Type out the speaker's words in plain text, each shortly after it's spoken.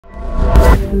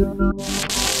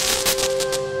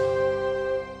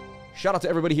Shout out to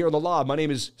everybody here on the live. My name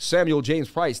is Samuel James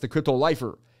Price, the Crypto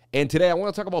Lifer. And today I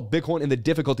want to talk about Bitcoin and the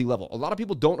difficulty level. A lot of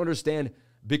people don't understand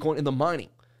Bitcoin and the mining.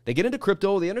 They get into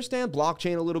crypto, they understand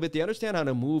blockchain a little bit, they understand how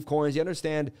to move coins, they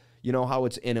understand, how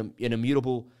it's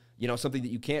immutable, something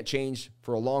that you can't change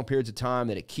for a long periods of time,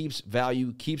 that it keeps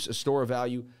value, keeps a store of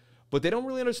value, but they don't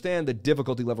really understand the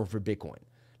difficulty level for Bitcoin.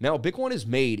 Now, Bitcoin is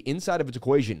made inside of its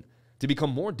equation to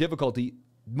become more difficult,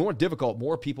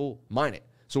 more people mine it.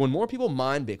 So when more people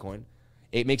mine Bitcoin,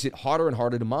 it makes it harder and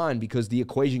harder to mine because the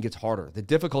equation gets harder. The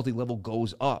difficulty level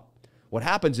goes up. What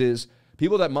happens is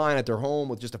people that mine at their home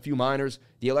with just a few miners,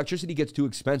 the electricity gets too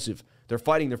expensive. They're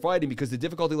fighting because the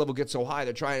difficulty level gets so high.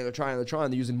 They're trying.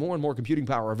 They're using more and more computing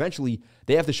power. Eventually,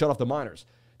 they have to shut off the miners.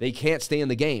 They can't stay in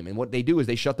the game. And what they do is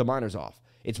they shut the miners off.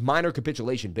 It's miner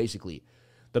capitulation, basically.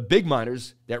 The big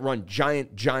miners that run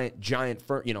giant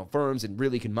firms and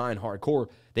really can mine hardcore,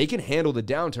 they can handle the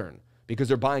downturn because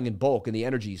they're buying in bulk in the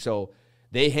energy. So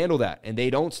they handle that and they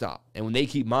don't stop. And when they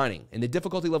keep mining and the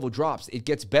difficulty level drops, it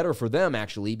gets better for them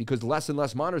actually because less and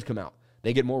less miners come out.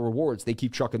 They get more rewards. They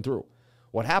keep trucking through.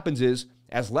 What happens is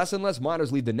as less and less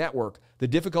miners leave the network, the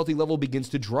difficulty level begins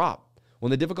to drop. When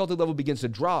the difficulty level begins to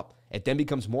drop, it then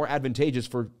becomes more advantageous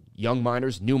for young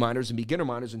miners, new miners, and beginner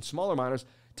miners and smaller miners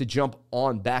to jump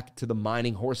on back to the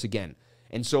mining horse again.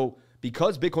 And so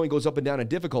because Bitcoin goes up and down in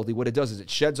difficulty, what it does is it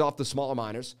sheds off the smaller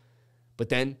miners, but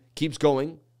then keeps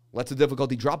going, lets the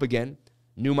difficulty drop again.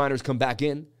 New miners come back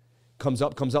in, comes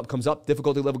up,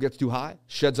 difficulty level gets too high,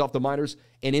 sheds off the miners.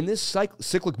 And in this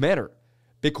cyclic manner,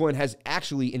 Bitcoin has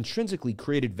actually intrinsically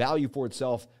created value for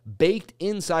itself baked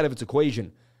inside of its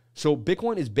equation. So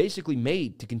Bitcoin is basically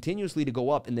made to continuously to go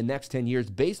up in the next 10 years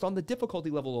based on the difficulty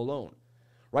level alone.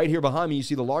 Right here behind me, you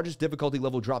see the largest difficulty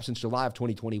level drop since July of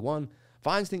 2021.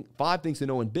 5 things to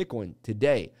know in Bitcoin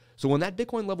today. So when that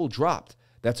Bitcoin level dropped,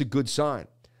 that's a good sign.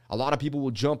 A lot of people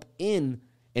will jump in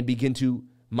and begin to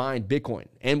mine Bitcoin.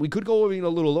 And we could go even a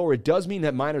little lower. It does mean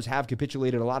that miners have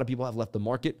capitulated. A lot of people have left the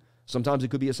market. Sometimes it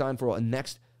could be a sign for a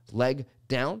next leg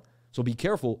down. So be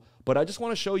careful. But I just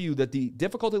want to show you that the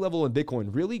difficulty level in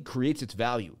Bitcoin really creates its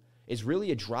value. It's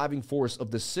really a driving force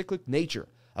of the cyclic nature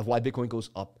of why Bitcoin goes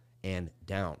up and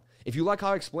down. If you like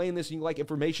how I explain this and you like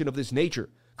information of this nature,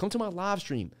 come to my live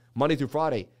stream Monday through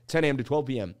Friday, 10 a.m. to 12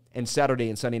 p.m. and Saturday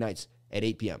and Sunday nights at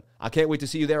 8 p.m. I can't wait to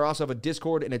see you there. I also have a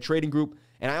Discord and a trading group,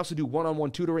 and I also do one-on-one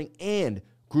tutoring and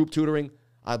group tutoring.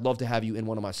 I'd love to have you in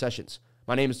one of my sessions.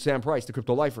 My name is Sam Price, the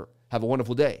Crypto Lifer. Have a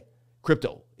wonderful day.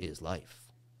 Crypto is life.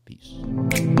 Peace.